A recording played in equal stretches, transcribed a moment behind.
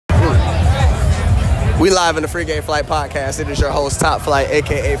We live in the Free Game Flight podcast. It is your host, Top Flight,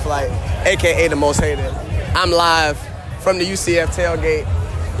 a.k.a. Flight, a.k.a. the most hated. I'm live from the UCF tailgate.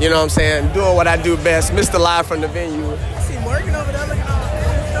 You know what I'm saying? Doing what I do best. Mr. Live from the venue. I see Morgan over there looking all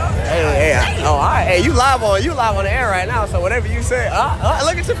stuff. Hey. Oh, all right. Hey, you live on the air right now, so whatever you say,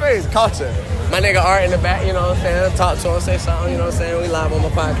 look at your face. Culture. My nigga Art in the back, you know what I'm saying? Talk to him, say something, you know what I'm saying? We live on my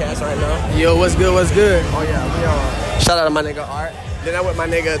podcast right now. Yo, what's good? Oh, yeah, we on. Shout out to my nigga Art. Then I with my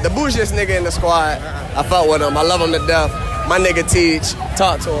nigga, the bougiest nigga in the squad. I fuck with him. I love him to death. My nigga Teach.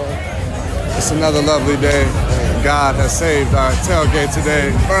 Talk to him. It's another lovely day. God has saved our tailgate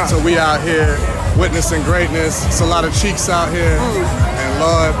today. So we out here witnessing greatness. It's a lot of cheeks out here. And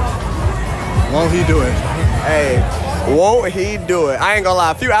Lord, won't he do it? Hey, won't he do it? I ain't gonna lie.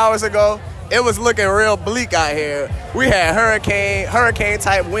 A few hours ago, it was looking real bleak out here. We had hurricane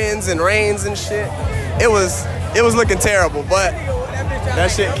type winds and rains and shit. It was looking terrible, but that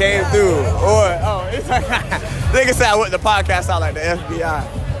shit came through. It's like, nigga said I went the podcast out like the FBI.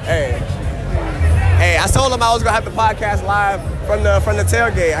 Hey, I told him I was gonna have the podcast live from the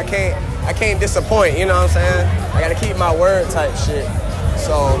tailgate. I can't disappoint, you know what I'm saying? I gotta keep my word type shit.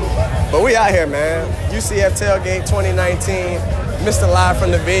 So, but we out here, man. UCF tailgate 2019, Mr. Live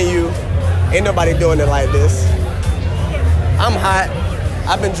from the venue. Ain't nobody doing it like this. I'm hot.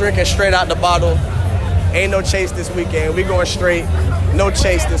 I've been drinking straight out the bottle. Ain't no chase this weekend. We going straight. No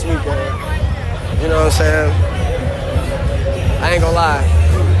chase this weekend. You know what I'm saying? I ain't gonna lie.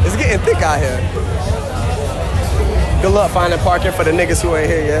 It's getting thick out here. Good luck finding parking for the niggas who ain't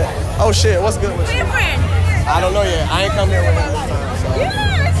here yet. Oh shit, what's good with you? Where your friend? I don't know yet. I ain't come here with him this time, so. You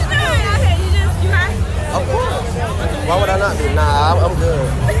high? Of course. Why would I not be? Nah, I'm good. You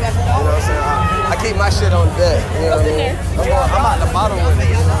know what I'm saying? I keep my shit on deck. You know what I mean? I'm out the bottom with it.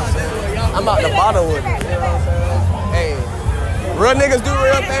 You know what I'm saying? I'm out the bottom with it. You know what I'm saying? Hey, real niggas do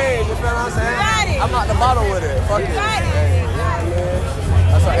real things. You feel what I'm saying? I'm out the bottom with it. Fuck it. Hey, you know what I mean?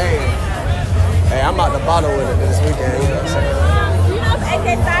 That's like, hey, I'm out the bottom with it this weekend. You know what I'm saying? You know if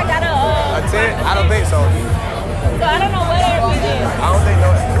AK side got a tent? I don't think so. So I don't know what it is. I don't think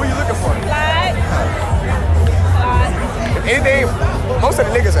no. Who are you looking for? Slide. If anything, most of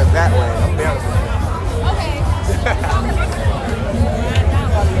the niggas are that way. I'm gonna be honest with you. Okay.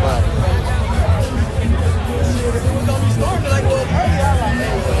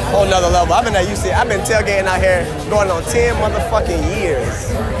 Whole nother level. I've been at UCF. I've been tailgating out here going on 10 motherfucking years.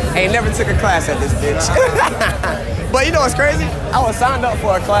 Ain't never took a class at this bitch. But you know what's crazy? I was signed up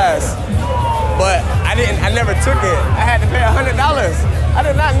for a class, but I never took it. I had to pay $100. I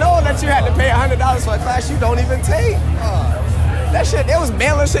did not know that you had to pay $100 for a class you don't even take. That shit, it was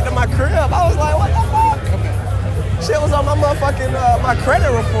mailing shit to my crib. I was like, what the fuck? Shit was on my motherfucking, my credit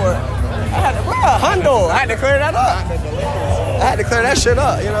report. I had to, I had to clear that up. I had to clear that shit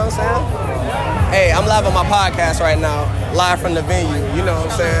up, you know what I'm saying? Hey, I'm live on my podcast right now, live from the venue, you know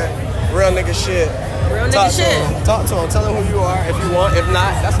what I'm saying? Real nigga shit. Talk to him, tell him who you are if you want. If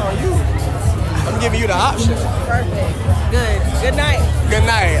not, that's on you. I'm giving you the option. Perfect. Good night. Good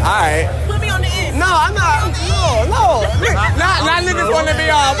night, all right. Put me on the end. No, I'm not. No. Not niggas want to be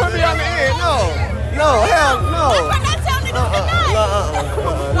on. Put me on the end. No, hell no. Why not tell niggas good night?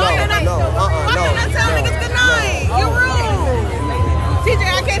 Why not tell niggas good night? You rude. TJ,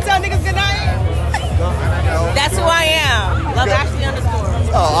 I can't tell niggas good night. That's who I am. Love Ashley _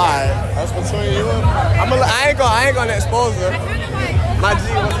 Oh, all right. That's between you and I ain't gonna expose her. My G,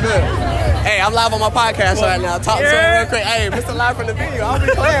 what's good? Hey, I'm live on my podcast right now. Talk to him real quick. Hey, Mr. Live from the video. I'll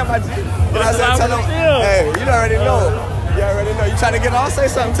be playing, my G. You know what I'm saying? Tell him. Hey, you already know. You already know. You trying to get on? Say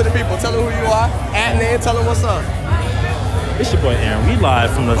something to the people. Tell them who you are. At name. Tell them what's up. It's your boy Aaron. We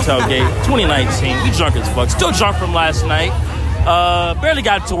live from the tailgate 2019. We drunk as fuck. Still drunk from last night. Barely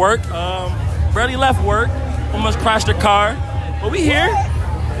got to work. Barely left work. Almost crashed the car. But we here.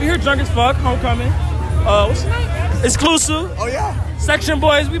 We here drunk as fuck. Homecoming. What's your name? Exclusive. Oh, yeah. Section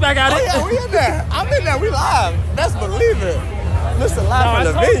boys. We back at it. Oh, yeah. We in there. I'm in there. We live. Best believe it. Mr. Live from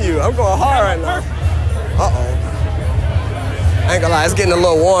the venue. I'm going hard right now. Uh-oh. I ain't gonna lie. It's getting a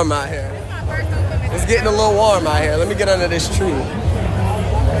little warm out here. It's getting a little warm out here. Let me get under this tree.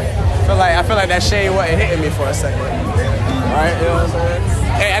 I feel like that shade wasn't hitting me for a second. Right? You know what I'm saying?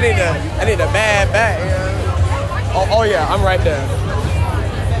 Hey, I need a bad back, you know? Oh yeah, I'm right there.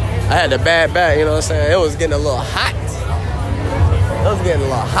 I had the bad back, you know what I'm saying? It was getting a little hot. It was getting a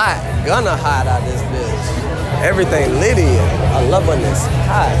little hot. Gonna hot out this bitch. Everything litty. I love when it's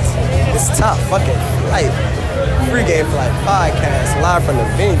hot. It's Top fucking Flight. Free Game Flight podcast, live from the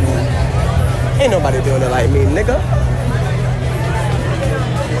venue. Ain't nobody doing it like me, nigga.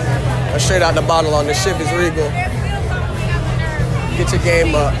 Straight out the bottle on the ship is Regal. Get your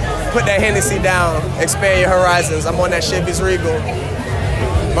game up. Put that Hennessy down. Expand your horizons. I'm on that Chevy's Regal.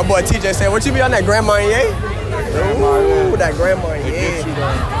 My boy TJ said, what you be on that Grand Marnier? Ooh, that Grand Marnier.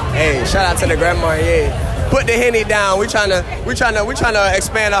 Hey, shout out to the Grand Marnier. Put the Henny down. We tryna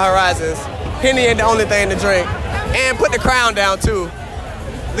expand our horizons. Henny ain't the only thing to drink. And put the crown down too.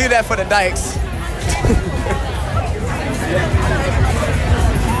 Leave that for the dykes.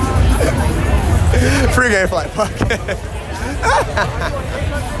 Free Game Flight Podcast.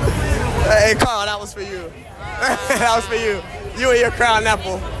 Hey Carl, that was for you. That was for you. You and your crown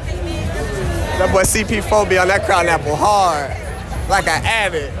apple. That boy CP4 be on that crown apple hard. Like I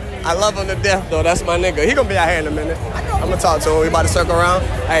added. I love him to death though. That's my nigga. He gonna be out here in a minute. I'm gonna talk to him. We about to circle around.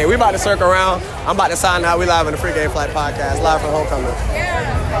 Hey, we about to circle around. I'm about to sign out. We live in the Free Game Flight Podcast. Live from Homecoming.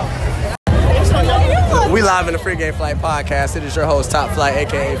 We live in the Free Game Flight Podcast. It is your host, Top Flight,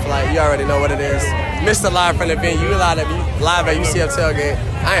 aka Flight. You already know what it is. Mr. Live from the venue. You live at UCF tailgate.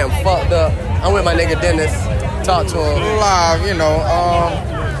 I am fucked up. I'm with my nigga Dennis. Talk to him. Live, you know.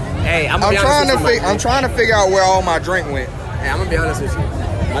 Hey, I'm trying to figure out where all my drink went. Hey, I'm gonna be honest with you.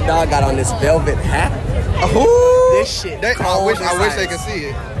 My dog got on this velvet hat. Ooh, This shit. I wish they could see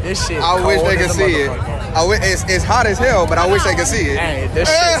it. This shit. I wish they could see it. It's hot as hell, but I wish they could see it. Hey, this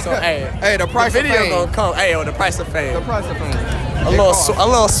shit. So hey, the price the video of fame. gonna come. Hey, the price of fame. The price of fame. A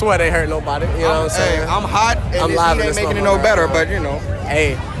little sweat ain't hurt nobody. You know what I'm saying? I'm hot, and I'm this live heat in ain't this making it no better, but you know.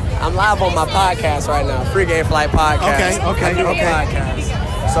 Hey, I'm live on my podcast right now, Free Game Flight Podcast. Okay.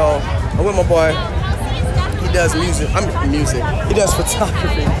 Podcast. So I'm with my boy. He does music. He does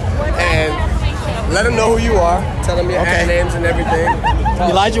photography. And let him know who you are. Tell him your names and everything.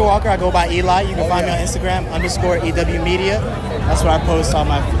 Elijah Walker. I go by Eli. You can find me on Instagram _EW Media. That's where I post all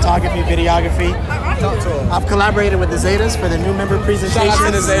my photography, videography. Talk to him. I've collaborated with the Zetas for the new member presentation. Shout out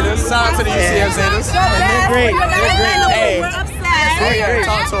to the Zetas. Shout out to the UCF Zetas. And they're great. Hey, Great.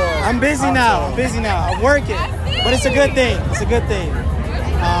 talk to him. I'm busy now. I'm working, but it's a good thing.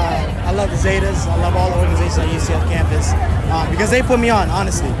 I love the Zetas. I love all the organizations on UCF campus because they put me on,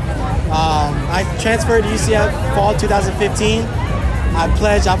 honestly. I transferred to UCF fall 2015. I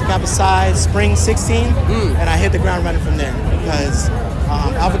pledged Alpha Kappa Psi spring 16, and I hit the ground running from there because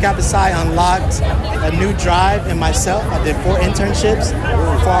Alpha Kappa Psi unlocked a new drive in myself. I did 4 internships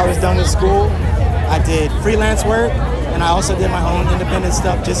before I was done with school. I did freelance work, and I also did my own independent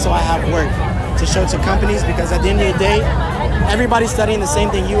stuff just so I have work to show to companies, because at the end of the day, everybody's studying the same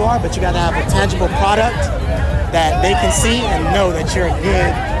thing you are, but you got to have a tangible product that they can see and know that you're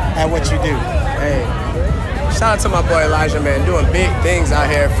good at what you do. Hey, shout out to my boy Elijah, man, doing big things out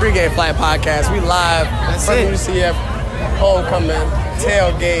here. Free Game Flight Podcast. We live from UCF Homecoming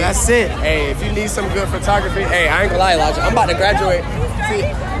tailgate. That's it. Hey, if you need some good photography, hey, I ain't gonna lie, Elijah, I'm about to graduate. See,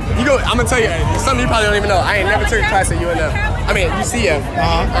 I'm gonna tell you something you probably don't even know. I ain't never took a class at UCF.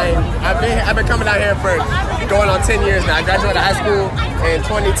 I've been coming out here for going on 10 years now. I graduated high school in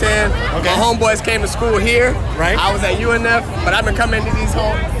 2010. My homeboys came to school here. Right. I was at UNF, but I've been coming to these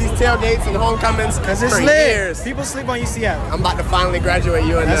tailgates and homecomings for years. People sleep on UCF. I'm about to finally graduate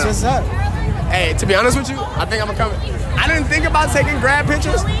UNF. That's what's up. Hey, to be honest with you, I think I'm gonna come. I didn't think about taking grad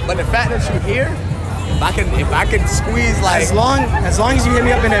pictures, but the fact that you're here, if I could squeeze like as long as you hit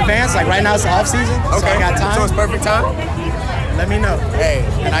me up in advance, like right now it's off season, so I got time. So it's perfect time. Let me know. Hey,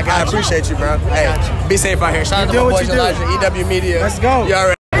 and I appreciate you, bro. Hey, be safe out here. Shout out to my boys Elijah, EW Media. Let's go. You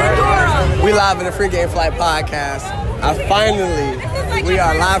already. We live in the Free Game Flight Podcast. We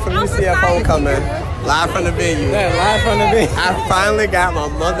are live from UCF Homecoming. Live from the venue. Yeah, live from the venue. I finally got my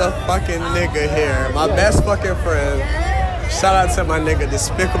motherfucking nigga here. My best fucking friend. Shout out to my nigga,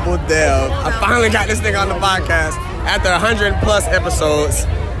 Despicable Dev. I finally got this nigga on the podcast after 100 plus episodes.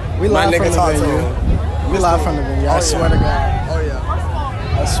 We live from the venue. We live from the venue. I swear to God. Oh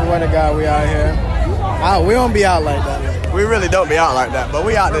yeah. I swear to God, we out here. We don't be out like that. We really don't be out like that, but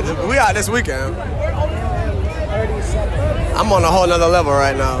we out this weekend. I'm on a whole nother level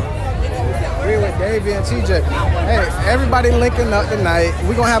right now. We with Davey and TJ. Hey, everybody linking up tonight.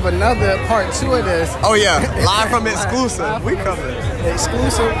 We're gonna have another part 2 of this. Oh yeah, live from exclusive. We coming.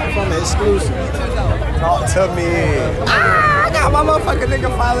 Exclusive from the exclusive. Talk to me. I got my motherfucking nigga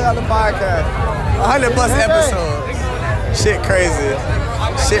finally on the podcast. 100 plus episodes. Shit crazy.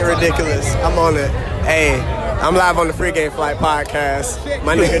 Shit ridiculous. I'm on it. Hey, I'm live on the Free Game Flight Podcast.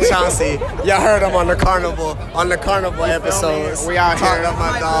 My nigga Chauncey, y'all heard him on the Carnival episodes. We out here. Talking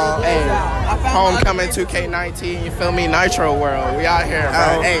my dog. Hey, Homecoming 2K19, you feel me? Nitro World. We out here,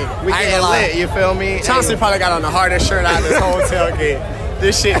 bro. Hey, we getting lit, you feel me? Chauncey probably got on the hardest shirt out of this whole tailgate.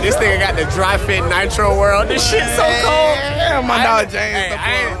 This nigga got the dry fit Nitro World. This shit so cold. Yeah, my dog James.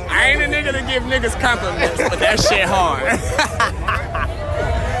 I ain't a nigga to give niggas compliments, but that shit hard.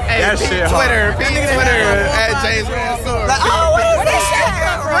 Hey, That shit hard. Twitter at James Mansour. Like, oh, what is this shit,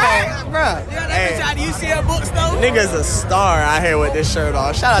 bro? Hey, UCF books though. Nigga's a star out here with this shirt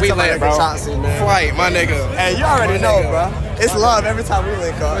on. Shout out to my nigga Chauncey, man. Flight, my nigga. Hey, you already know, bro. It's love every time we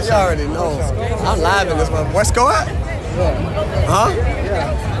link up. You already know. I'm live in this one. Where's Sco at? Huh?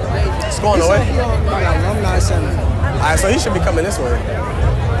 Yeah. It's going away. Alumni Center. Alright, so he should be coming this way.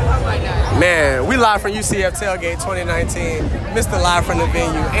 Man, we live from UCF Tailgate 2019. Mr. Live from the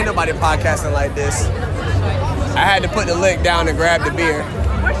venue. Ain't nobody podcasting like this. I had to put the link down and grab the beer.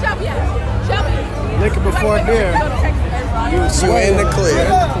 Where's Shelby at? Shelby. Liquor before beer. You in the clear.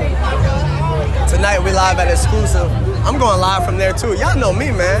 Tonight we live at Exclusive. I'm going live from there too. Y'all know me,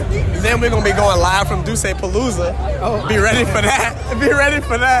 man. Then we're gonna be going live from Duce Palooza. Be ready for that. Be ready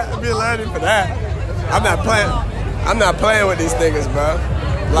for that. Be ready for that. I'm not playing with these niggas, bro.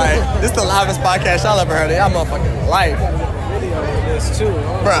 Like, this the livest podcast y'all ever heard of y'all motherfucking life. Video of this too.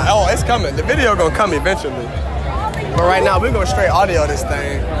 Bro, oh, it's coming. The video gonna come eventually. But right now, we're gonna straight audio this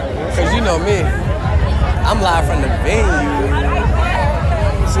thing. Cause you know me. I'm live from the venue.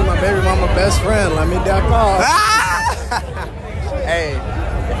 See my baby mama best friend. Let me duck off. Hey,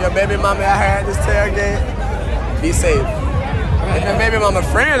 if your baby mama out here at this tailgate, be safe. If your baby mama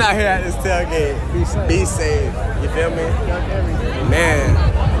friend out here at this tailgate, be safe. You feel me? Man,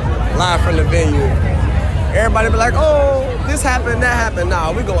 live from the venue. Everybody be like, oh, this happened, that happened.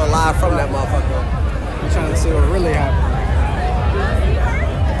 Nah, we going live from that motherfucker. I'm trying to see what really happened.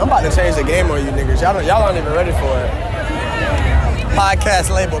 I'm about to change the game on you niggas. Y'all aren't even ready for it. Podcast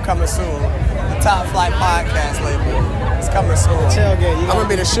label coming soon. The Top Flight podcast label. It's coming soon. Tailgate. I'm gonna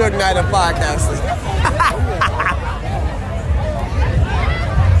be the Suge Knight of podcasters.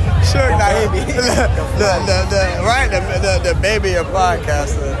 Suge Knight, the baby of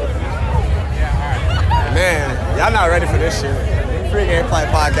podcasters. Man, y'all not ready for this shit. Free Game Flight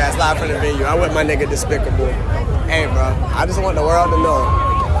podcast live from the venue. I'm with my nigga Despicable. Hey, bro, I just want the world to know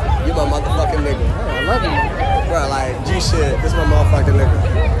you my motherfucking nigga. I love you. Bro, like G shit. This my motherfucking nigga.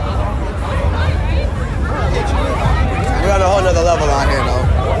 We're on a whole nother level out here, though.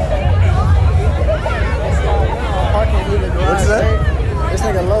 What's that? This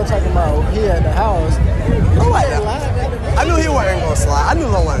nigga Low talking about he at the house. I knew he wasn't gonna slide. I knew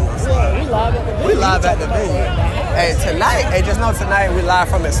Low wasn't gonna slide. We live at the venue. Hey, tonight, just know tonight we live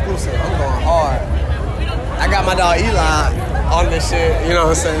from Exclusive. I'm going hard. I got my dog Eli on this shit, you know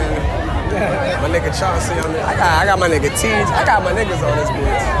what I'm saying? My nigga Chauncey on it. I got my nigga Teej. I got my niggas on this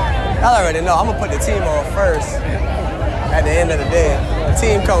bitch. Y'all already know. I'm gonna put the team on first. At the end of the day, the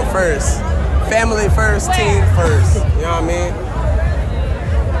team come first. Family first, team first. You know what I mean?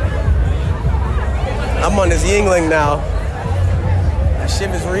 I'm on this Yingling now. That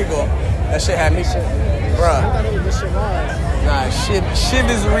shit is regal. That shit had me, bruh. Nah, shit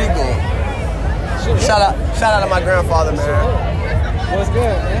is regal. Shout out to my grandfather, man. What's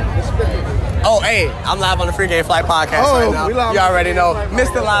good, man? Oh, hey, I'm live on the Free Game Flight podcast right now. You already know.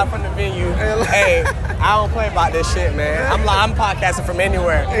 Mr. Live from the venue. Hey, I don't play about this shit, man. I'm podcasting from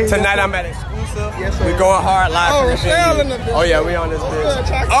anywhere. Tonight I'm at Exclusive. Yes, sir. We going hard live from the venue. Oh, yeah, we on this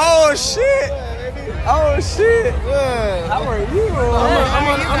bitch. Oh, shit. Oh, shit. How are you?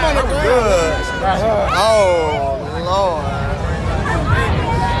 I'm on the good. Oh, Lord.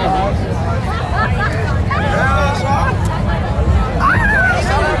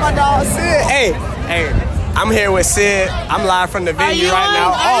 My dog Sid. Hey, I'm here with Sid. I'm live from the venue right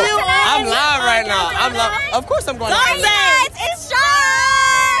now. I'm live right now. Of course I'm going live. It's Shar.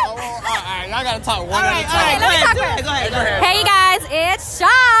 All right, y'all gotta talk one at a time. Go ahead. Hey guys, it's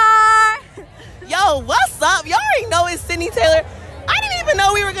Shar. Yo, what's up? Y'all already know it's Sydney Taylor. I didn't even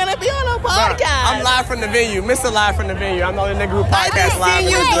know we were gonna be on a podcast. I'm live from the venue. Mr. Live from the venue. I'm the only nigga who podcast live. Are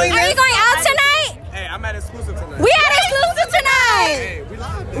you going out tonight? Hey, I'm at Exclusive tonight. We at Exclusive tonight. Hey, we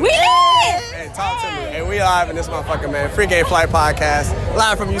live. We lit. Hey, talk to me. Hey, we live in this motherfucker, man. Free Game Flight podcast.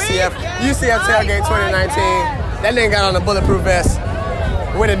 Live from UCF. UCF Tailgate 2019. That nigga got on a bulletproof vest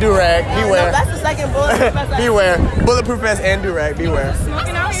with a do-rag. Beware. No, that's the second bulletproof vest. Beware. Bulletproof vest and do-rag. Beware.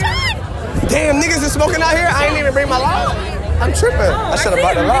 Damn, niggas is smoking out here? I ain't even bring my law. I'm tripping. I should have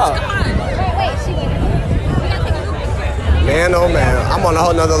brought the law. Man, oh man. I'm on a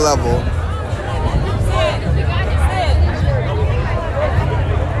whole nother level.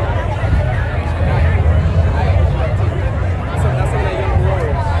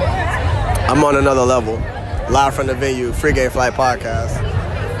 I'm on another level. Live from the venue, Free Game Flight podcast.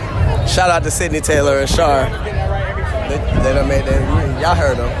 Shout out to Sydney Taylor and Shar. They done made that. Y'all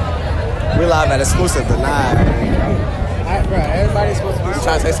heard them. We live at Exclusive tonight. Right, everybody's supposed to be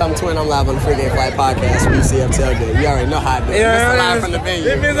Trying to say something, twin. I'm live on the Free Game Flight podcast from UCF Tailgate. You already know how I do it. Yeah, Mr. Live from the venue.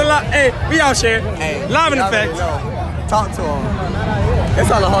 It means a lot. Hey, we out here. Hey, Live in you effect. already know. Talk to him.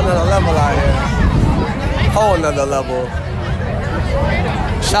 It's on a whole nother level out here. Whole nother level.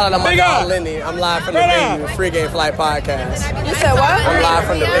 Shout out to my dog Lenny. I'm live from the venue. Free Game Flight podcast. You said what? I'm live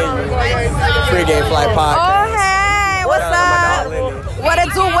from the venue. Free Game Flight podcast. Oh, hey. What's Shout out to my up? dog Lenny. What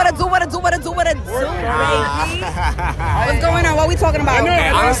it do, what it do, what it do, what it do, what it do, baby? What's going on? What we talking about? Hey,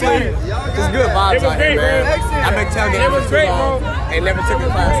 honestly, just good vibes out here, man. I've been tailgating for too long and never took a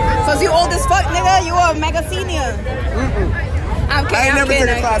class. Cause you old as fuck, nigga. You a mega senior. I'm kidding. I ain't never kidding.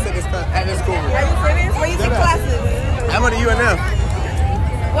 took a class at this school. Are you serious? Where you take classes? I went to UNF.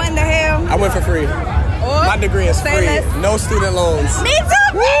 What in the hell? I went for free. Oh, My degree is say free. less. No student loans. Me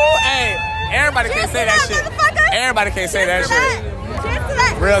too. Woo! Hey, everybody can't say that shit. Everybody can't say that shit. Cheers to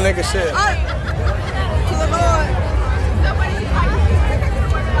that. Real nigga shit. To the Lord.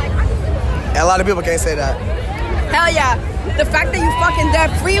 A lot of people can't say that. Hell yeah. The fact that you fucking debt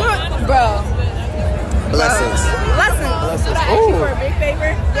free, bro. Blessings. Blessings. Ooh. For a big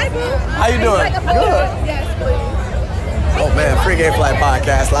favor. How you doing? Good. Yes, please. Oh man, Free Game Flight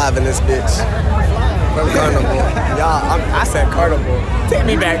podcast live in this bitch. From Carnival. Y'all, I said Carnival. Take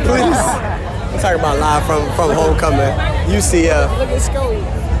me back, please. I'm talking about live from homecoming. UCF. Look at Scully.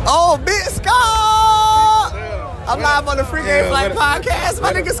 Oh, big Scott! I'm live on the Free Game Flight podcast.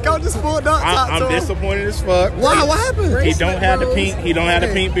 My nigga Scott just pulled up. I'm disappointed as fuck. Why? What happened? He don't have the pink. He don't have the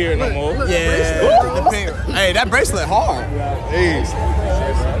pink beard no more. Yeah. The pink. Hey, that bracelet hard. Hey,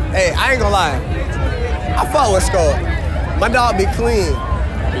 I ain't gonna lie. I fuck with Scott. My dog be clean.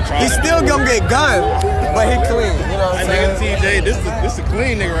 He still gonna get gunned, but he clean. You know what I'm saying? TJ, this is a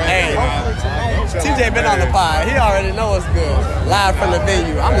clean nigga right here. TJ been on the pod. He already know what's good. Live from the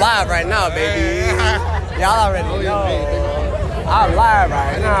venue. I'm live right now, baby. Y'all already know. I'm live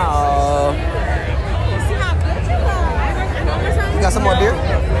right now. You got some more beer? Oh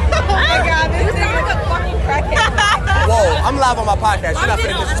my God, this sounds like a fucking crackhead. Whoa, I'm live on my podcast. You're not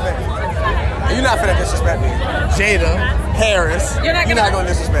finna disrespect me. You're not finna disrespect me. Jada, Harris, you're not gonna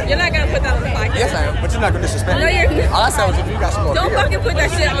disrespect me. You're not gonna put that on the podcast. Yes, I am, but you're not gonna disrespect me. No, you're not. All I said was if you got some more Don't beer. fucking put that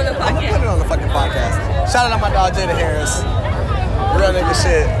shit on the I'm gonna podcast. put it on the fucking podcast. Shout out to my dog Jada Harris. Real nigga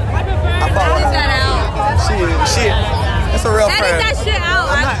shit. I fuck with her. She, that's a real Edit friend. that shit out.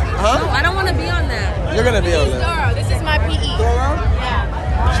 I'm not, huh? No, I don't want to be on that. You're gonna be on there. Girl, this is my PE.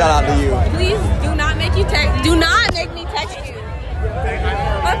 Shout out to you. Please do not make you text. Do not make me text you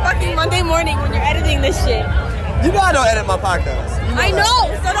on fucking Monday morning when you're editing this shit. You know I don't edit my podcast. You I that. know,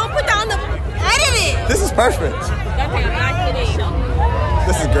 so don't put down the edit it. This is perfect. Okay, I'm not kidding.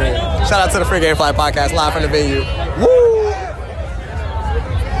 This is great. Shout out to the Free Game Flight podcast live from the venue. Woo!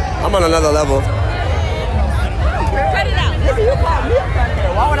 I'm on another level. Cut it out.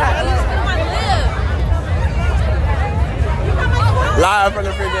 Why would I? Live from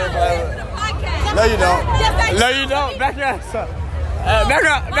the Free Game Flight. No, you don't. No, you don't. Back your ass up.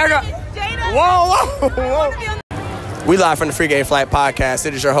 Back up. Whoa. We live from the Free Game Flight podcast.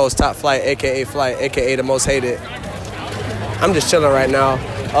 It is your host, Top Flight, aka the most hated. I'm just chilling right now.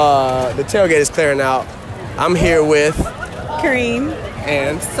 The tailgate is clearing out. I'm here with Kareem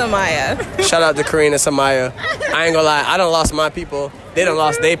and Samaya. Shout out to Kareem and Samaya. I ain't gonna lie, I done lost my people. They done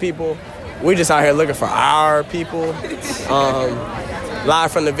lost their people. We just out here looking for our people.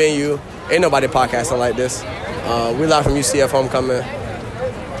 Live from the venue. Ain't nobody podcasting like this. We live from UCF homecoming.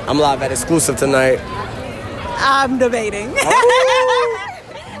 I'm live at Exclusive tonight. I'm debating.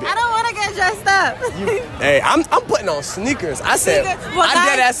 I don't want to get dressed up. Hey, I'm putting on sneakers. I said, Well,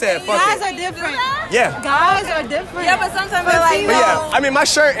 I said, fuck guys it. are different. Yeah. Guys are different. Yeah, but sometimes they're like, But yeah, I mean, my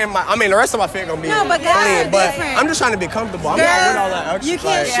shirt and the rest of my fit gonna be No, but guys clean. are But different. I'm just trying to be comfortable. I'm not with all that extra. You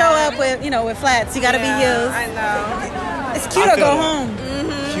can't show up with, with flats. You gotta be heels. I know. It's cute I or go feel that. home.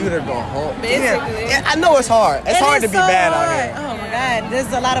 Cute or go home. Basically. Yeah, I know it's hard. It's hard to be bad out here. Oh my God,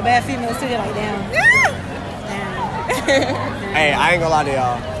 there's a lot of bad females too. You're like, damn. Hey, I ain't gonna lie to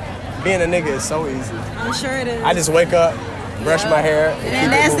y'all. Being a nigga is so easy. I'm sure it is. I just wake up, brush my hair,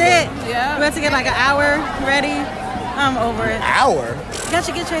 And that's it. Yeah. We have to get like an hour ready. I'm over it. Hour? You got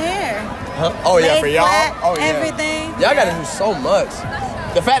to get your hair. Huh? Oh yeah, Laid for y'all. flat, Oh yeah. everything. Y'all gotta do so much.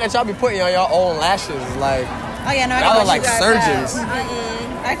 The fact that y'all be putting on your own lashes is like, Oh yeah, no, I y'all got are like surgeons.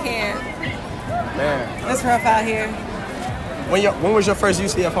 I can't. Man. It's rough out here. When was your first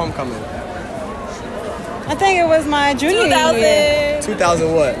UCF homecoming? I think it was my junior year.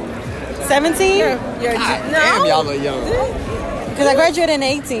 2000 what? 17? God damn, y'all are young. Because I graduated in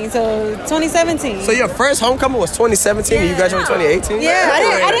 18, so 2017. So your first homecoming was 2017 and you graduated in 2018? Yeah,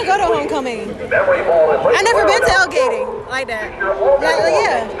 I didn't go to homecoming. I never been tailgating like that.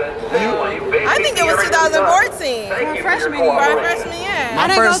 Yeah. I think it was 2014. My freshman year. I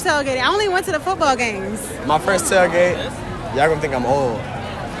didn't go tailgating. I only went to the football games. My first tailgate, y'all gonna think I'm old.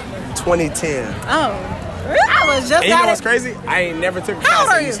 2010. Oh. I was just. And you know what's crazy? I ain't never took a class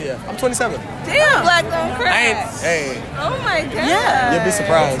at UCF. I'm 27. Damn. Black don't crack. Hey. Oh my god. Yeah. You'll be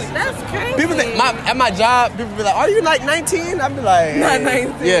surprised. That's crazy. People think at my job, people be like, "Are you like 19?" I'd be like, "Not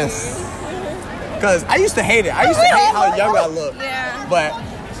 19." Yes. Because I used to hate it. I used to hate how young I look. Yeah. But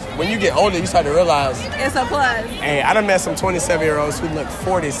when you get older, you start to realize it's a plus. Hey, I done met some 27-year-olds who look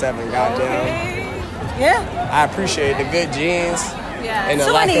 47. Goddamn. Okay. Yeah. I appreciate the good genes. Yeah. And the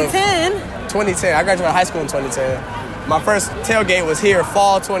 2010. I graduated high school in 2010. My first tailgate was here,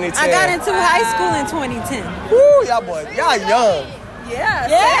 fall 2010. I got into high school in 2010. Woo, y'all boys, y'all young. Yeah.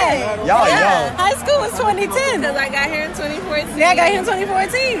 Y'all young. High school was 2010. Because I got here in 2014. Yeah, I got here in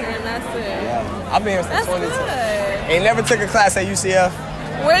 2014. And that's it. Yeah. I've been here since 2010. Good. Ain't never took a class at UCF.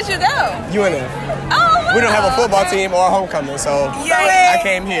 Where'd you go? UNF. Oh, wow. We don't have a football team or a homecoming, so I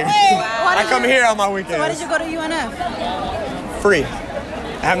came here. Wow. I come here on my weekends. So why did you go to UNF? Free.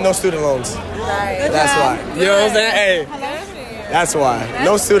 I have no student loans. Right. That's why. You know what I'm saying? Hey. That's why.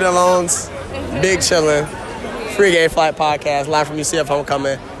 No student loans. Big chillin'. Free Game Flight Podcast. Live from UCF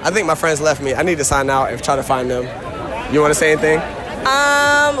homecoming. I think my friends left me. I need to sign out and try to find them. You want to say anything?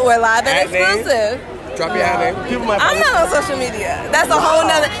 We're live and exclusive. Drop your ad name. People might I'm not on social media. That's a whole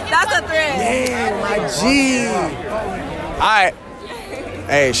nother. That's a thread. Yeah, my G. All right.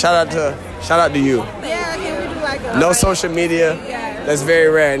 Hey, shout out to you. Yeah, can we do like a no social media. That's very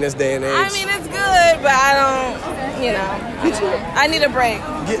rare in this day and age. I mean, it's good, but I don't. You know, I need a break.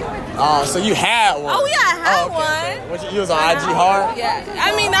 So you had one. Oh yeah, I had one. What, you was on IG hard? Yeah,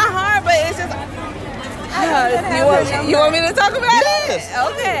 I mean not hard, but it's just. You want me to talk about it?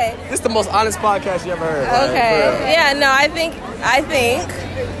 Okay. This is the most honest podcast you ever heard. Okay. Right? Yeah. No, I think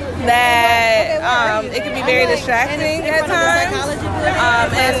that it can be very distracting at times,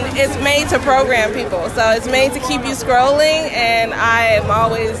 and it's made to program people. So it's made to keep you scrolling, and I am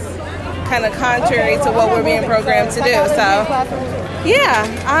always kind of contrary to what we're being programmed to do. So yeah,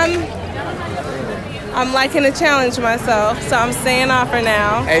 I'm liking to challenge myself, so I'm staying off for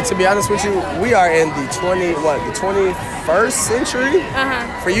now. Hey, to be honest with you, we are in the 21st century.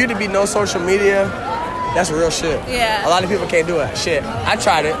 For you to be no social media, that's real shit. Yeah. A lot of people can't do it. Shit. I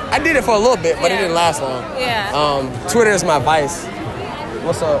tried it. I did it for a little bit, but it didn't last long. Yeah. Twitter is my vice.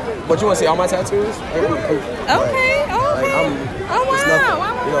 What's up? What, you want to see all my tattoos? Okay. Okay. Oh wow. It's nothing.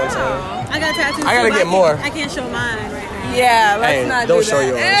 You know what I'm saying? I got tattoos. I gotta get more. I can't show mine right now. Yeah, let's not do that. Don't show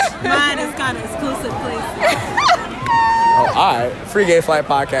yours. Mine is kind of exclusive place. Oh, all right. Free Game Flight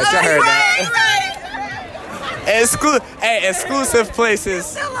Podcast. Y'all heard that. Exclusive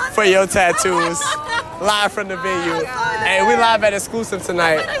places for your tattoos. Live from the venue. Hey, we live at Exclusive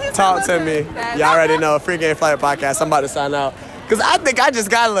tonight. Talk to me. Y'all already know. Free Game Flight Podcast. I'm about to sign out. Because I think I just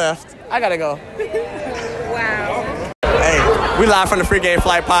got left. I gotta go. Wow. Hey, we live from the Free Game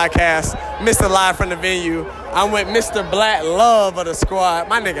Flight Podcast. Mr. Live from the venue. I'm with Mr. Black Love of the squad.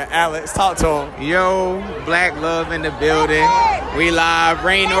 My nigga Alex. Talk to him. Yo, Black Love in the building. We live,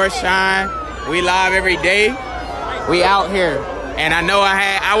 rain or shine. We live every day. We out here. And I know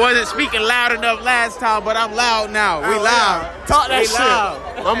I wasn't speaking loud enough last time, but I'm loud now. We loud. Talk that shit. Loud.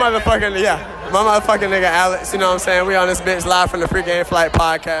 My motherfucking nigga Alex, you know what I'm saying? We on this bitch live from the Free Game Flight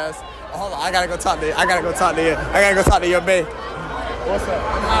Podcast. Hold on, I gotta go talk to your bae. What's up?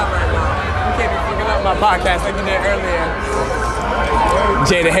 I'm live right now. You can't be fucking up my podcast like you did earlier.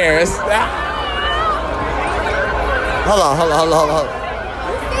 Jada Harris. Hold on.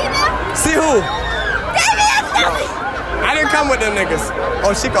 See who? I didn't come with them niggas.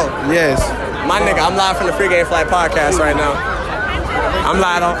 Oh, Chico. Yes. My nigga, I'm live from the Free Game Flight Podcast right now. I'm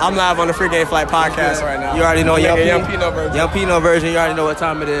live on the Free Game Flight Podcast right now. You already know Young Pino version. Young Pino version, you already know what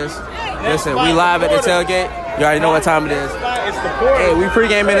time it is. Listen, we live at the tailgate. You already know what time it is. Hey, we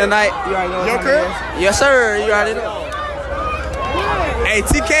pre-gaming tonight. You already know what time it is. Yes, sir. You already know. Hey,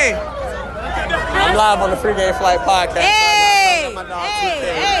 TK. I'm live on the Free Game Flight Podcast. Hey,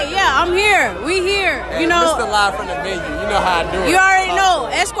 yeah, I'm here. We here. Hey, you know, Mr. Live from the venue. You know how I do it. You already know.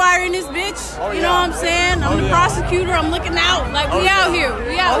 Esquire in this bitch. You know what I'm saying? I'm the prosecutor. I'm looking out. Like, we out here.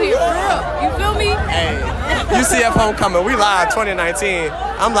 We out here for real. You feel me? Hey, UCF homecoming. We live 2019.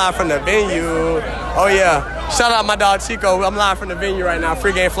 I'm live from the venue. Oh, yeah. Shout out my dog Chico. I'm live from the venue right now.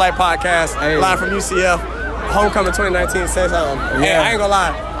 Free Game Flight Podcast. Live from UCF. Homecoming 2019, say something. Hey, I ain't gonna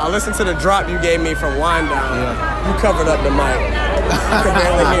lie. I listened to the drop you gave me from Wind Down. You covered up the mic. I could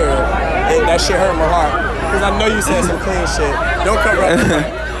barely hear it. That shit hurt my heart. Because I know you said some clean shit. Don't cover up the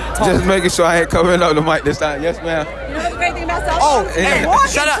mic. Just making sure I ain't covering up the mic this time. Yes, ma'am. You know the great thing about self hey,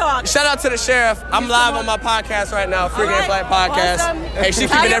 shout out to the sheriff. I'm live on my podcast right now, Free Game Flight Podcast. Awesome. Hey, she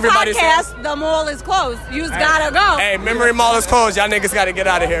keeping everybody safe. The mall is closed. You just gotta go. Hey, Memory Mall is closed. Y'all niggas gotta get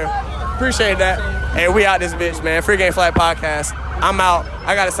out of here. Appreciate that. Hey, we out this bitch, man. Free Game Flight Podcast. I'm out.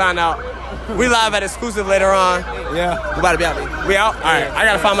 I gotta sign out. We live at Exclusive later on. Yeah. We about to be out. We out? All right. I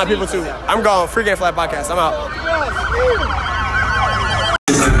gotta find my people too. I'm gone. Free Game Flight Podcast. I'm out.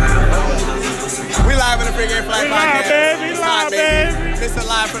 We live in the Free Game Flight Podcast. We live, baby. This is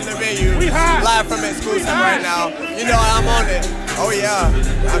live from the venue. We hot. Live from Exclusive right now. You know I'm on it. Oh yeah.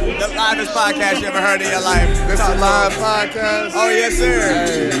 The livest podcast you ever heard in your life. This is a live podcast. Oh yes, sir.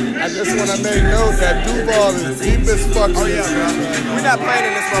 Hey, I just want to make note that Duval is deep as fuck. Oh yeah, bro. We're not playing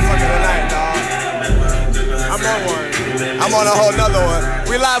in this motherfucker tonight, dog. I'm on one. I'm on a whole nother one.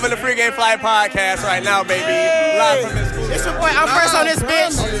 We live in the Free Game Flight Podcast right now, baby. Live from Exclusive. It's your boy. I'm first on this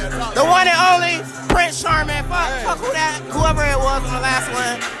bitch. The one and only Prince Charming. Fuck whoever it was on the last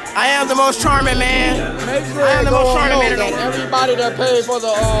one. I am the most charming man. I am the most charming man today. Everybody that paid for the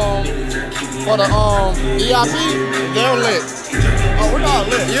EIP, they're lit. Oh, we're all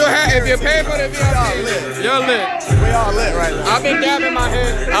lit. If you pay for the VIP, you're lit. We all lit right now. I've been dabbing my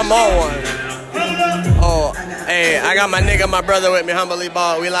head. I'm on one. Oh, hey, I got my nigga, my brother with me, Humbly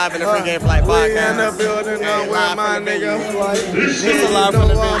Ball. We live in the Free Game Flight Podcast. We in the building now with my nigga. This is live from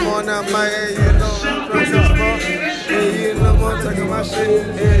the venue. I'm on that mic, hey, you know I'm pressing fuck. Hey, you know I'm taking my shit.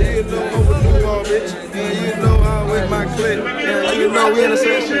 Hey, you know I'm with Duval, bitch. Hey, you know I'm with my clique. Hey, you know we in the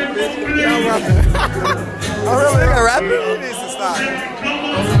same shit, bitch. Y'all rapping. Oh, really? Nigga rapping? He needs to stop.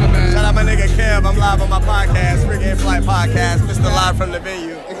 Shout out my nigga Kev. I'm live on my podcast, Free Game Flight Podcast. Mr. Live from the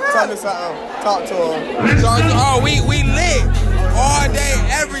venue. Tell me something. Talk to him. Oh, we lit all day,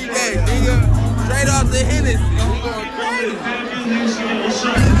 every day, nigga. Straight off the Hennessy. We going crazy.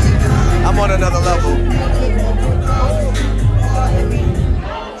 I'm on another level.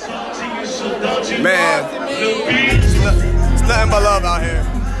 Man, it's nothing but love out here.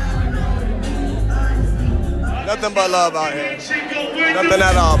 Nothing but love out here. Nothing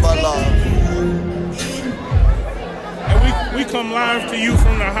at all but love. And we come live to you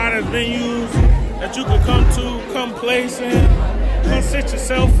from the hottest venues that you could come to, come place in, come sit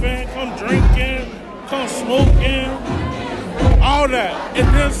yourself in, come drinking, come smoking, all that, and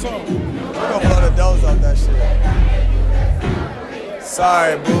then some. We're gonna blow the doors off that shit.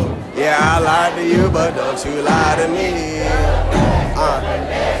 Sorry, boo. Yeah, I lied to you, but don't you lie to me.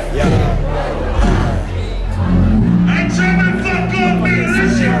 Yeah.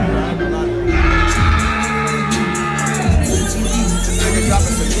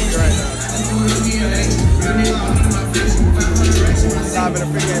 Dropping some heat right now. Live in the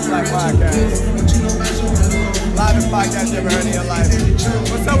Free Game Flight Podcast. Livest podcast you ever heard in your life.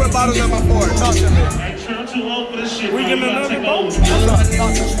 What's up with bottle number 4? Talk to me. We getting another boat. Talk to me.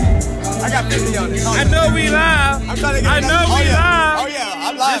 I got 50 on it. I know we live. I'm trying to get I know we live. Oh yeah,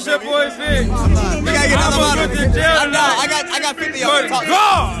 I'm live. It's your boy Vic. I'm live. We gotta get another bottle. I'm going to jail tonight. I got 50 on it.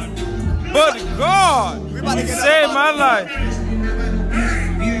 But God, we about to get saved my life.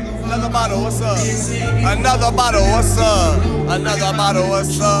 Another bottle, what's up? Another bottle, what's up? Another bottle,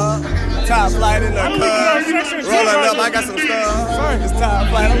 what's up? Top flight in the car. Rolling up, I got some stuff. It's top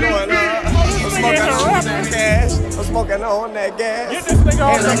flight, I'm going up. I'm smoking on that cash. I'm smoking on that gas. And I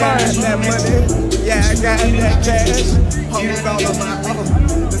got that money. Yeah, I got that cash. Hoes all on my own.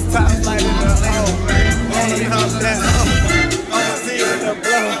 It's top flight in the rolling up that I'm seeing the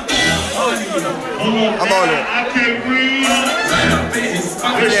blow. I'm on it.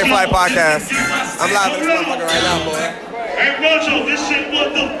 Free Game Flight Podcast. I'm live in this motherfucker right now, boy. Hey, Rojo, this shit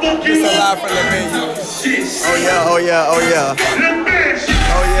what the fuck is live from the venue. Oh yeah, oh yeah, oh yeah.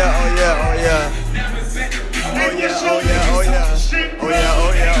 Oh yeah, oh yeah, oh yeah. Oh yeah, oh yeah, oh yeah. Oh yeah,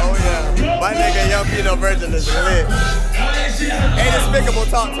 oh yeah, oh yeah. My nigga Young Pino Virgin is lit. Ain't Despicable,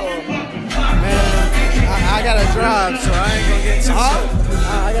 talk to him. Man, I gotta drive, so I ain't gonna get too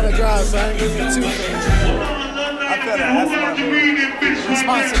I gotta drive, so I ain't gonna get too famous. I feel that. That's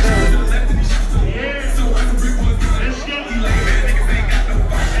my responsibility.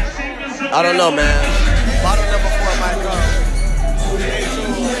 I don't know, man. Bottle number 4 might come. Stay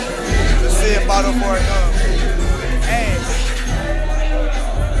tuned. Let's see if bottle 4 comes. Hey.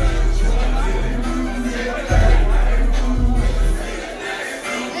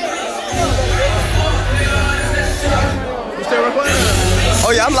 You still recording?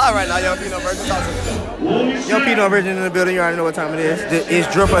 Oh yeah, I'm live right now, Young Pino Virgin. Talk to me. Yo, Pino Virgin in the building. You already know what time it is.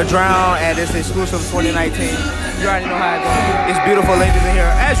 It's Drip or Drown at this exclusive 2019. You already know how it goes. It's beautiful ladies in here,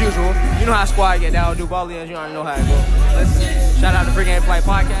 as usual. You know how squad get down, do Ballians. You already know how it goes. Listen, shout out to Free Game Flight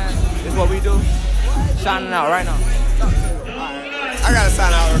Podcast. This is what we do. Shining out right now. I gotta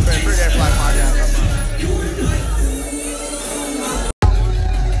sign out real quick. Free Game Flight Podcast.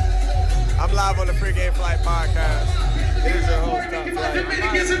 I'm live on the Free Game Flight Podcast. It is your host, Top Flight. Free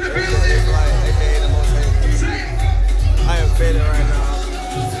Game Flight, aka the most hated. I am faded right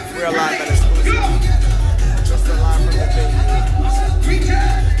now. We are live at exclusive. Just live from the venue.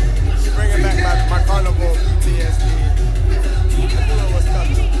 Bringing back my carnival PTSD. I knew it was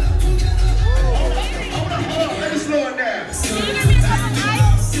coming. Let me slow it down.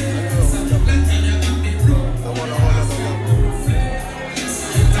 I want to hold up a level.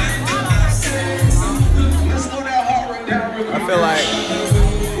 Let's slow that heart rate down real quick. I feel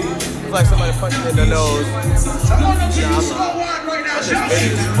like somebody punched me in the nose. I'm just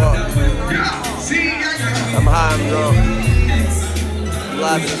big as fuck. I'm high, I'm drunk. I'm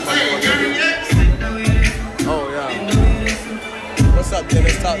live in this motherfucker. Oh, yeah. What's up,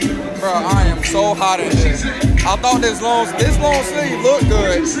 Dennis? Talk to me. Bro, I am so hot in here. I thought this long sleeve looked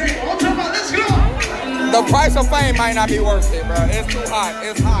good. The price of fame might not be worth it, bro. It's too hot.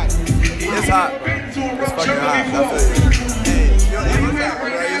 It's hot. It's hot, bro. It's fucking hot.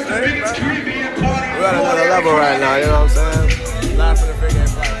 Hey, we're at another level right now, you know what I'm saying? Live from the Free Game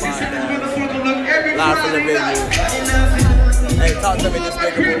Flight Podcast. Live from the venue. Hey, talk to me,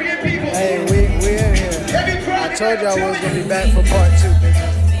 Despicable. Hey, we in here. I told y'all we was gonna be back for part 2,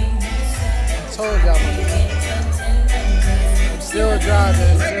 bitches. I told y'all. I'm still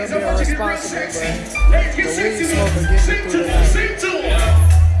driving, still being responsible, but the weed smoker getting me through the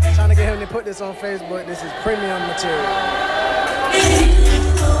night. Trying to get him to put this on Facebook. This is premium material.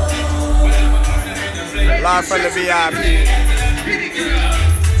 Live from the VIP.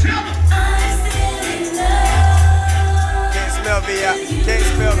 Can't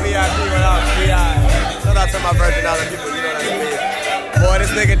spell VIP without VI. Shout out to my Virgin Island people, you know what I mean. Boy,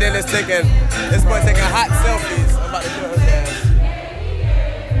 this nigga Dennis this boy taking hot selfies. I'm about to kill his ass.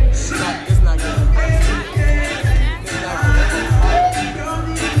 It's not good.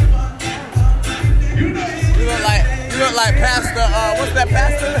 You look like Pastor, what's that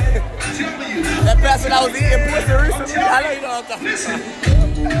pastor? That pastor that was eating pussy recently? I know you know what I'm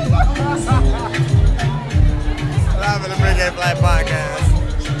talking about. Live in the Free Game Flight Podcast.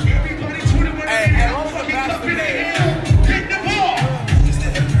 Hey, what was the pastor's name?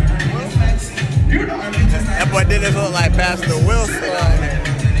 That boy Dennis look like Pastor Wilson.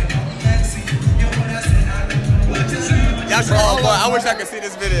 Y'all should all I wish I could see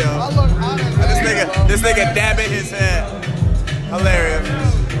this video. This nigga dabbing his head. Hilarious.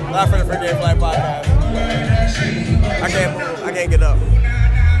 Live for the Free Game Flight Podcast. I can't move. I can't get up.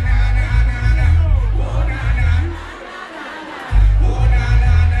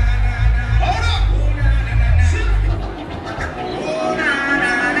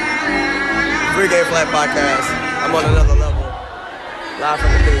 Free Game Flight Podcast. I'm on another level. Live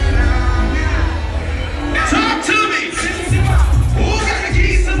from the venue. Talk to me. Who got the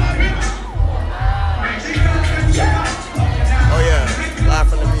keys to my bitch? Oh yeah, live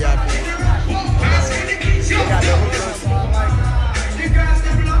from the VIP. We got the hookers.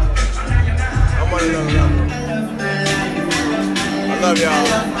 I'm on another level. I love y'all.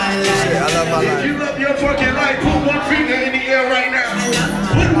 Shit, I love my life. You love your fucking life. Put one finger in the air right now.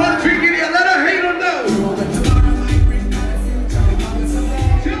 Put one finger in the air. Let her hate her know.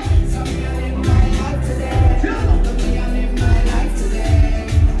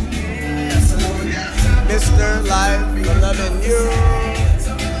 Mr. Life, I'm loving you.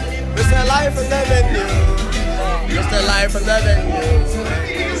 Mr. Life, I'm loving you. Mr. Life, I'm loving you.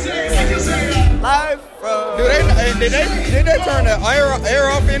 Life from... Did they turn the air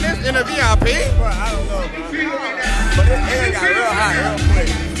off in the VIP? Bro, I don't know, bro. But this air got real hot real quick.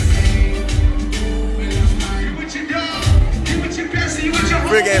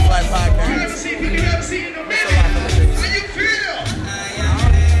 Free Game Flight Podcast.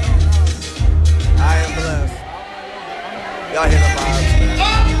 I am blessed. Y'all hear the vibes, man.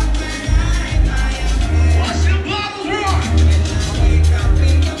 Watch the bottles run.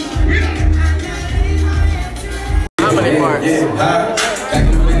 How many parts?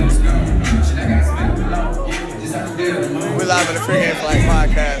 We live in the Free Game Flight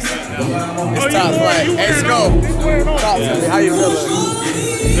Podcast. It's Top Flight. Hey, Scope. Talk to me. How you feeling?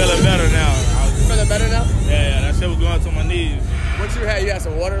 Feeling better now. You feeling better now? Yeah, that shit was going to my knees. What you had? You had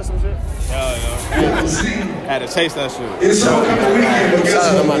some water or some shit? Hell yeah. Had to taste that shit. It's all coming weekend. Shout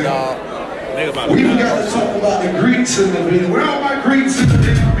out to my dog. We got to talk about the Greeks in the building. Where are my Greeks in the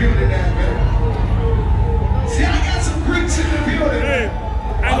building at, man? See, I got some Greeks in the building. Hey,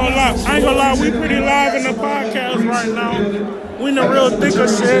 I ain't gonna lie, we pretty live in the podcast right now. We in the real thick of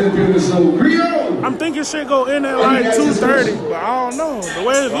shit. I'm thinking shit go in at like 2:30, but I don't know. The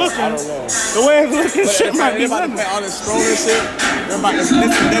way it's looking, shit might be about to play all this scrolling shit. They're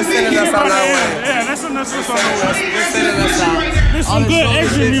sending us on our way. Yeah, they're sending us on our way. They're sending us out. There's some good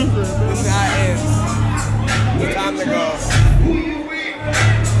extra music. This is how it ends. It's time to go.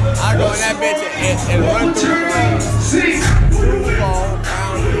 I go in that bitch and run through the phone.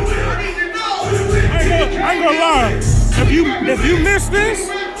 I ain't gonna lie. If you miss this,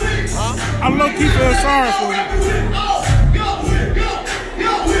 I'm low-key feeling sorry for you.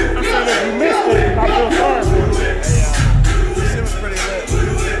 I said if you missed it, I feel sorry for you. This shit was pretty lit.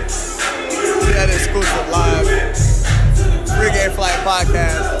 We had exclusive live Pregame Flight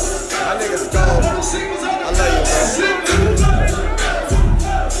podcast. My nigga Skull. I love you,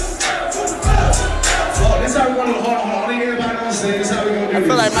 bro. This how we want to hold on. Everybody on stage. This how we gonna do. I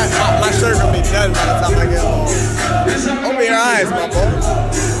feel like my shirt gonna be done by the time I get home. Open your eyes, my boy.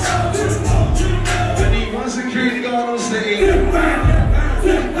 I need one security guard on stage. We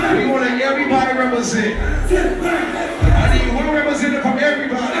want to everybody represent. I need one representative from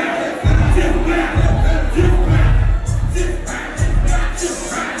everybody.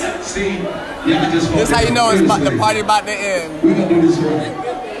 See, y'all just. This how you know it's the party about to end. We gonna do this right.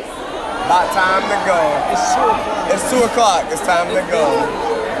 About time to go. It's 2 o'clock. It's time to go.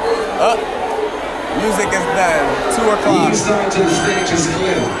 Up. Music is done. 2 o'clock. You start to the stage is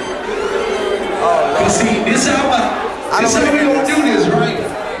clear. Oh, Lord. See, this how we gonna do this, right?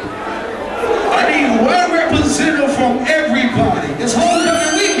 I need one representative from everybody. This whole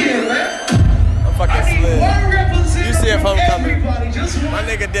coming weekend, man. I'm fucking slid. One representative UCF from homecoming. everybody. Just one. My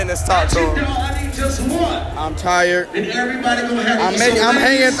nigga Dennis talked to him. I need just one. I'm tired. And everybody gonna have.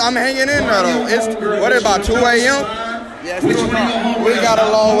 I'm hanging in there though. It's what about 2 a.m. Yeah, it's 2 o'clock. We got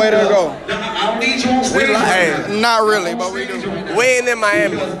a long way to go. I'll need you on stage. Not really, but we do. We ain't in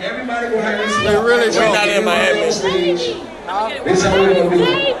Miami. Everybody gonna have this. They really We're not in Miami. This is how we're gonna do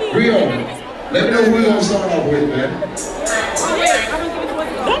it. Rio, let me know who we're gonna start off with, man.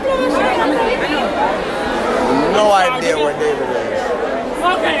 No idea where David is.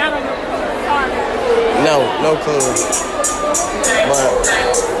 Okay, I don't know. No clue. But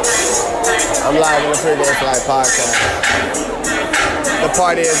I'm live in the Pregame Flight podcast. The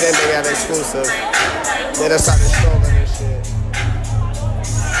party is ending at exclusive. They just started strolling and shit.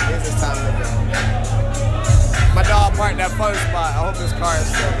 It's time to go. My dog parked that fun spot. I hope his car is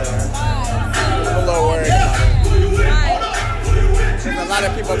still there. I'm a little worried about it. There's a lot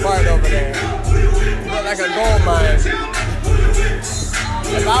of people parked over there. It look like a gold mine.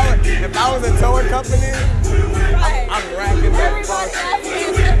 If I was a towing company, I'm racking that fuck.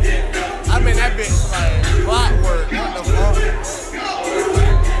 I'm in that bitch like clockwork. What the fuck?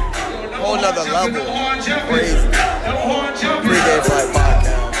 Whole nother level. Crazy. Pregame Flight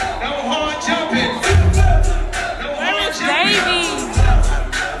podcast. No hard jumping. Where is Davey?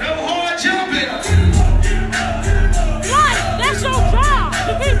 No hard jumping. What? That's your job.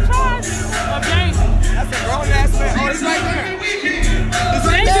 You keep trying. Okay. That's a grown ass man. Oh, he's right there. He's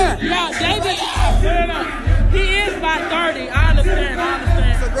right there. Yeah, David. No. He is about 30. I understand.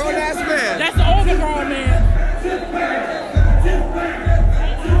 It's a grown ass man. That's an older grown man.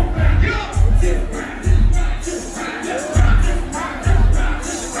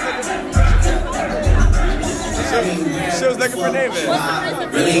 She was looking for David.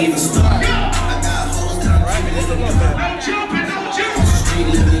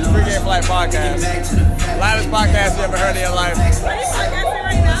 Pregame Flight podcast. Loudest podcast you ever heard in your life.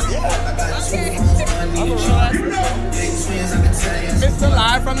 Mr.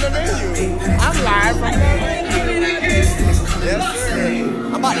 Live from the venue. I'm live from the venue. Yes, sir.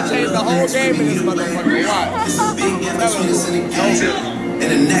 I'm about to change the whole game in this motherfucker. Watch. In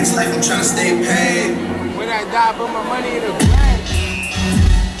the next life, I'm trying to stay paid. When I die, put my money in the bank.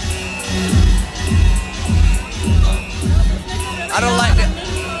 I don't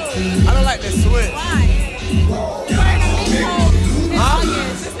like the switch. Huh?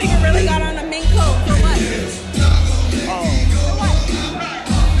 This nigga really got on a mink coat for what?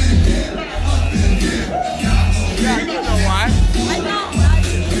 Yeah, you know why.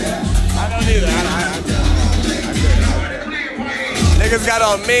 I don't either. Niggas got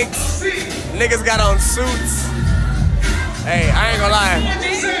on minks. Niggas got on suits. Hey, I ain't gonna lie.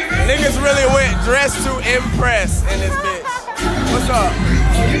 Niggas really went dressed to impress in this bitch. What's up?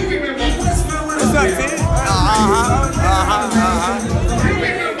 What's up, T?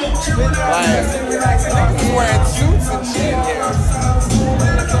 Like, niggas wearing suits and shit here.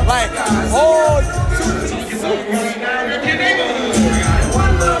 Like, whole suits.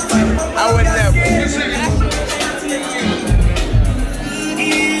 I would never.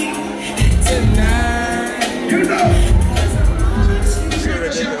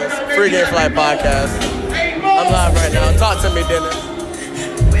 Free Game Flight Podcast. I'm live right now. Talk to me, Dennis.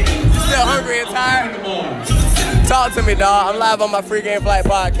 You still hungry and tired? Talk to me, dog. I'm live on my Free Game Flight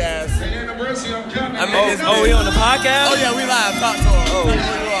Podcast. We on the podcast? Oh yeah, we live. Talk to him. Oh,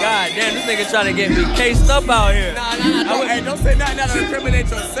 God damn, this nigga trying to get me cased up out here. Nah. Hey, don't say nothing that'll incriminate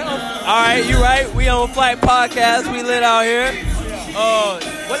yourself. All right, you right. We on Flight Podcast. We lit out here.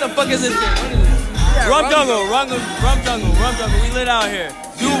 What the fuck is this thing? What is this? Yeah, Rum Jungle. We lit out here.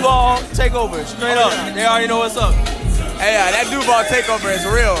 Duval takeover, straight up. They already know what's up. Hey, that Duval takeover is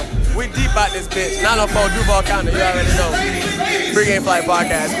real. We deep out this bitch. 904 Duval County, you already know. Free Game Flight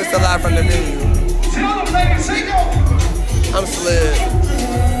Podcast. We're still live from the venue. I'm slid.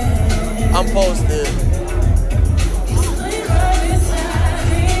 I'm posted.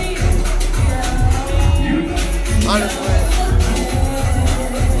 Honestly.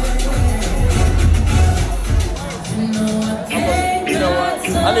 You know what?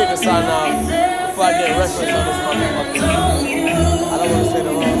 I need to sign off before I get reckless on this motherfucker. I don't want to say the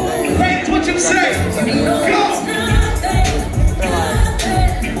wrong thing. That's what you say.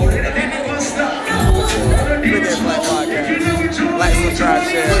 Like, subscribe,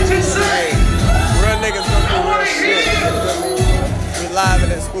 share. Hey, real niggas gonna do real shit. We live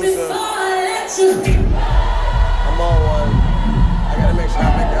and exclusive. I'm on one. I gotta make sure I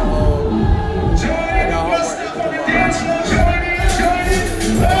make that whole. I got homework to do tomorrow.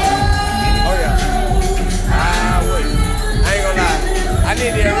 Oh yeah. I ain't gonna lie. I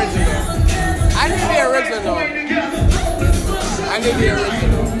need the original.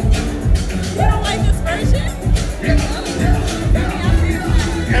 You don't like this version?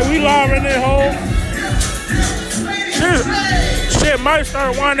 Hey, we live in that hole. Shit might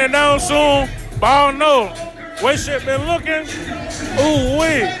start winding down soon, but I don't know. Way shit been looking. Ooh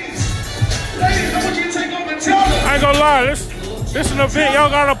wee. I ain't gonna lie, this an event y'all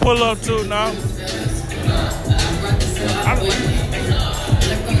gotta pull up to now.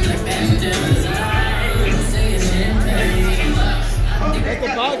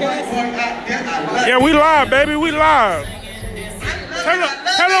 Yeah, we live, baby. We live.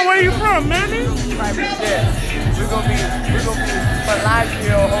 Tell them where you from, man. We're gonna be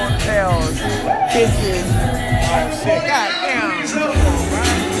Bellagio hotels, kisses. Oh shit, goddamn.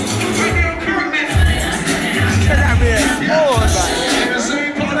 I got me exposed out here.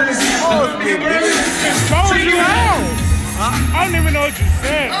 Expose you how? I don't even know what you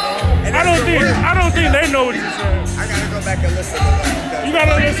said. I don't think they know what you said. I gotta go back and listen to that. You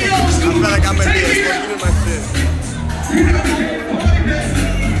gotta listen. I feel like I'm gonna be exposed to my shit.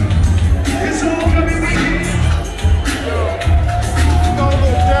 It's all gonna be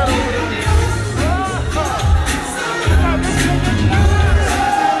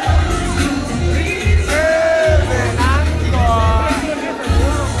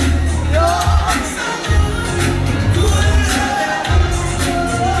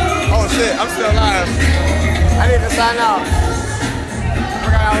Oh shit, I'm still live. I need to sign out. I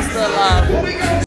forgot I was still live.